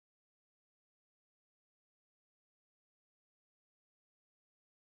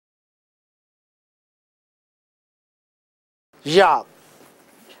Yeah.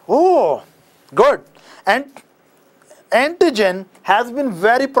 Oh, good. And antigen has been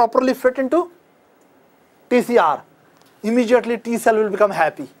very properly fit into TCR. Immediately T cell will become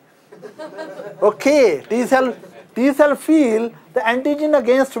happy. Okay, T cell feel the antigen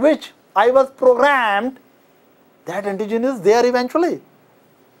against which I was programmed, that antigen is there eventually.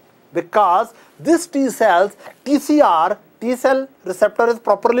 Because this T cells, TCR, T cell receptor is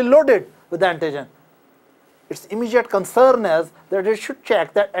properly loaded with the antigen. Its immediate concern is that it should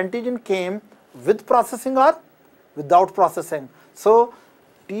check that antigen came with processing or without processing. So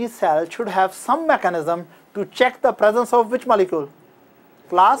T cell should have some mechanism to check the presence of which molecule?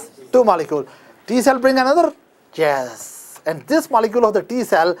 Class 2 molecule. T cell bring another? Yes. And this molecule of the T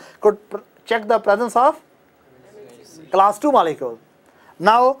cell could check the presence of class 2 molecule.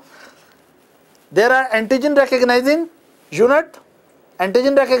 Now, there are antigen recognizing unit,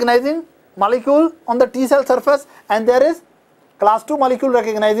 antigen recognizing molecule on the T cell surface, and there is class 2 molecule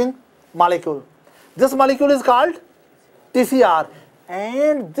recognizing molecule. This molecule is called TCR,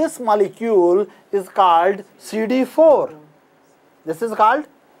 and this molecule is called CD4. This is called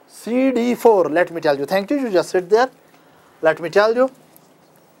CD4. Let me tell you. Thank you. You just sit there. Let me tell you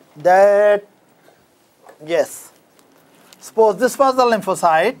that, yes, suppose this was the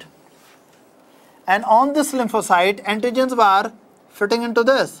lymphocyte, and on this lymphocyte antigens were fitting into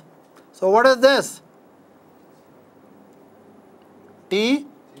this. So what is this?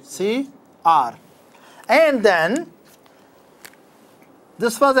 TCR. And then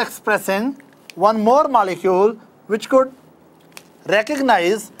this was expressing one more molecule which could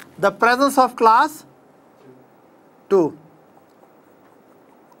recognize the presence of class 2.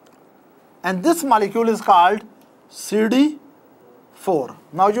 And this molecule is called CD4.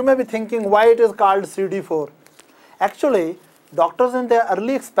 Now you may be thinking why it is called CD4. Actually, doctors in their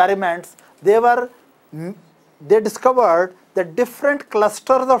early experiments, they discovered that different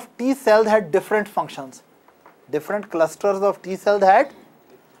clusters of T cells had different functions. Different clusters of T cells had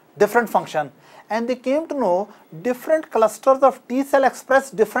different function. And they came to know different clusters of T cell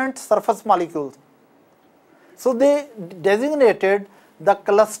express different surface molecules. So they designated the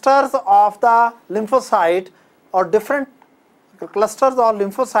clusters of the lymphocyte or different clusters of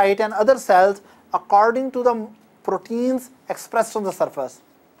lymphocyte and other cells according to the proteins expressed on the surface.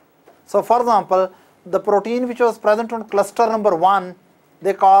 So for example, the protein which was present on cluster number 1,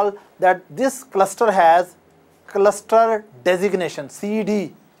 they call that this cluster has cluster designation,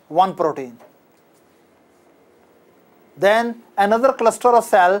 CD1 protein. Then another cluster of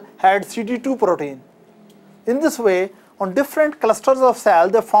cell had CD2 protein. In this way, on different clusters of cell,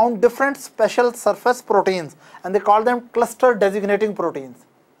 they found different special surface proteins, and they call them cluster designating proteins.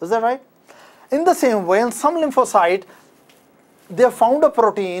 Is that right? In the same way, in some lymphocyte, they found a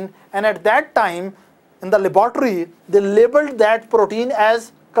protein, and at that time, in the laboratory, they labeled that protein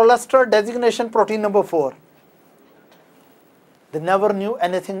as cluster designation protein number 4. They never knew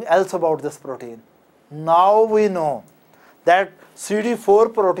anything else about this protein. Now we know that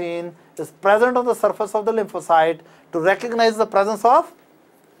CD4 protein is present on the surface of the lymphocyte to recognize the presence of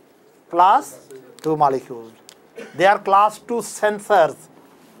class 2 molecules. They are class 2 sensors.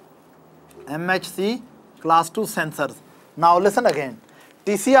 MHC, class 2 sensors. Now listen again.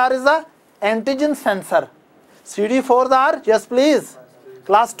 TCR is a antigen sensor. CD4s are, yes please,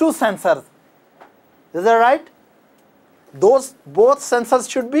 class 2 sensors. Is that right? Both sensors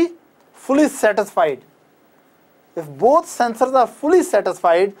should be fully satisfied. If both sensors are fully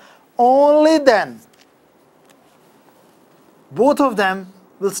satisfied, only then both of them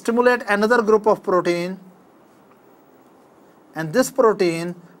will stimulate another group of protein, and this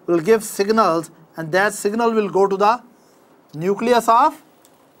protein will give signals, and that signal will go to the nucleus of,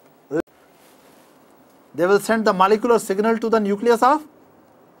 they will send the molecular signal to the nucleus of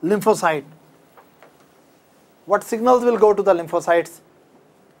lymphocyte. What signals will go to the lymphocyte's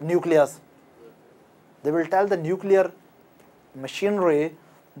nucleus? They will tell the nuclear machinery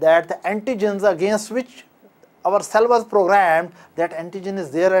that the antigens against which our cell was programmed, that antigen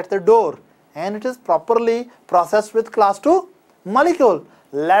is there at the door, and it is properly processed with class 2 molecule.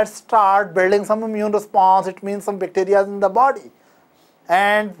 Let's start building some immune response. It means some bacteria in the body,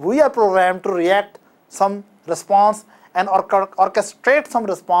 and we are programmed to react some response and orchestrate some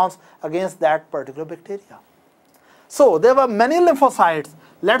response against that particular bacteria. So there were many lymphocytes.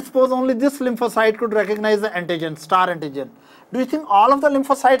 Let's suppose only this lymphocyte could recognize the antigen, star antigen. Do you think all of the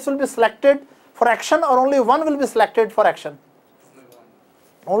lymphocytes will be selected for action, or only one will be selected for action?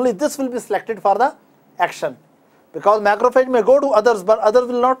 Only this will be selected for the action, because macrophage may go to others, but others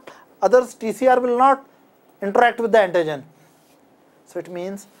will not, others TCR will not interact with the antigen. So it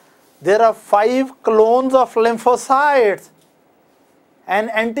means there are 5 clones of lymphocytes and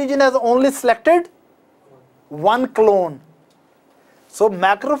antigen has only selected one clone. So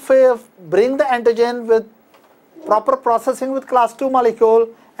macrophage bring the antigen with proper processing with class 2 molecule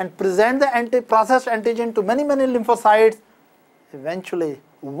and present the processed antigen to many lymphocytes. Eventually,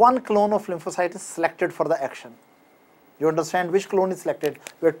 one clone of lymphocyte is selected for the action. You understand which clone is selected,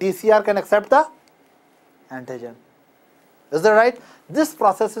 where TCR can accept the antigen. Is that right? This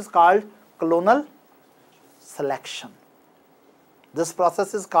process is called clonal selection. This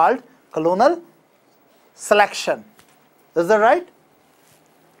process is called clonal selection. Is that right?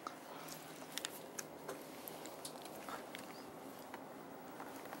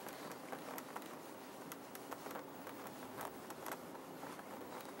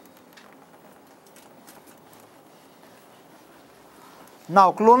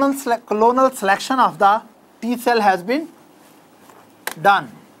 Now, clonal selection of the T cell has been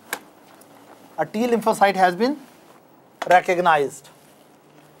done. A T lymphocyte has been recognized.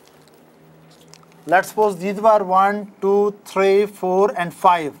 Let's suppose these were 1, 2, 3, 4, and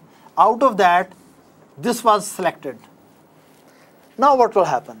 5. Out of that, this was selected. Now what will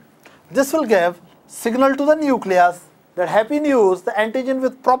happen? This will give signal to the nucleus that happy news, the antigen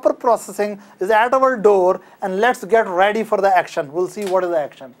with proper processing is at our door, and let's get ready for the action. We'll see what is the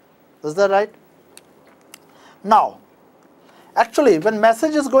action. Is that right? Now, actually, when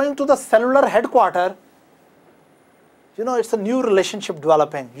message is going to the cellular headquarters, you know, it's a new relationship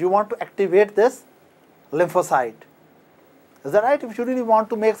developing. You want to activate this lymphocyte. Is that right? If you really want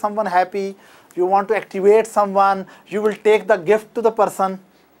to make someone happy, you want to activate someone, you will take the gift to the person.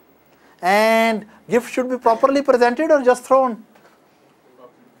 And gift should be properly presented or just thrown?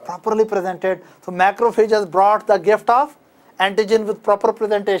 Properly presented. So macrophage has brought the gift of antigen with proper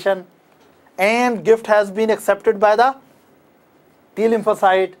presentation, and gift has been accepted by the T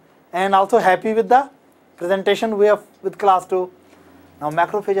lymphocyte and also happy with the presentation way of with class 2. Now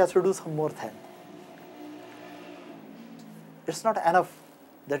macrophage has to do some more thing. It's not enough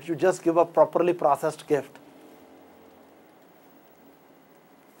that you just give a properly processed gift.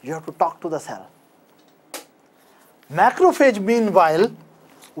 You have to talk to the cell. Macrophage, meanwhile,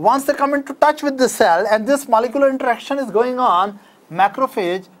 once they come into touch with the cell and this molecular interaction is going on,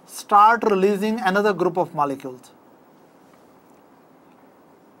 macrophage start releasing another group of molecules.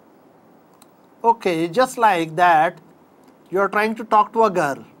 Okay, just like that, you are trying to talk to a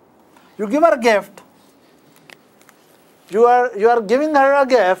girl. You give her a gift. You are giving her a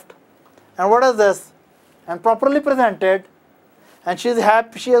gift, and what is this? And properly presented, and she is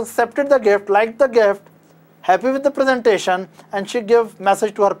happy. She accepted the gift, liked the gift, happy with the presentation, and she give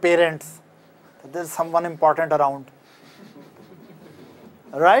message to her parents that there is someone important around.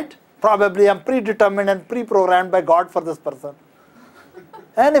 Right? Probably I'm predetermined and pre-programmed by God for this person.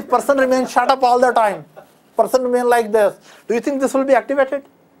 And if person remains shut up all the time, person remain like this, do you think this will be activated?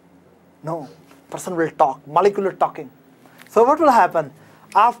 No. Person will talk, molecular talking. So what will happen?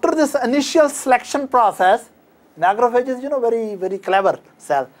 After this initial selection process, macrophage is, very clever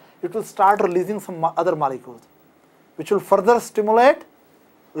cell. It will start releasing some other molecules, which will further stimulate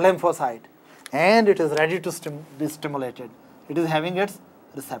lymphocyte. And it is ready to be stimulated. It is having its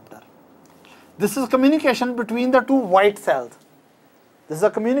receptor. This is communication between the two white cells. This is a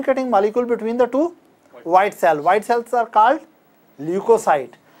communicating molecule between the two white cells. White cells are called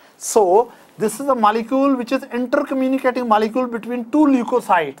leukocyte. So this is a molecule which is intercommunicating molecule between two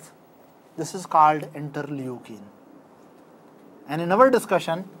leukocytes. This is called interleukin. And in our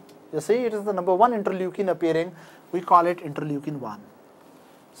discussion, you see it is the number 1 interleukin appearing. We call it interleukin 1.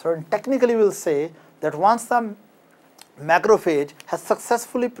 So technically we will say that once the macrophage has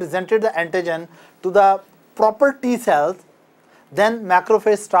successfully presented the antigen to the proper T cells, then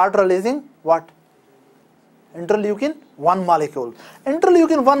macrophage start releasing what? Interleukin 1 molecule.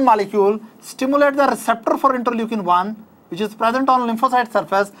 Interleukin 1 molecule stimulates the receptor for interleukin 1, which is present on lymphocyte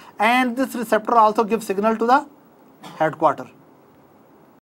surface, and this receptor also gives signal to the headquarter.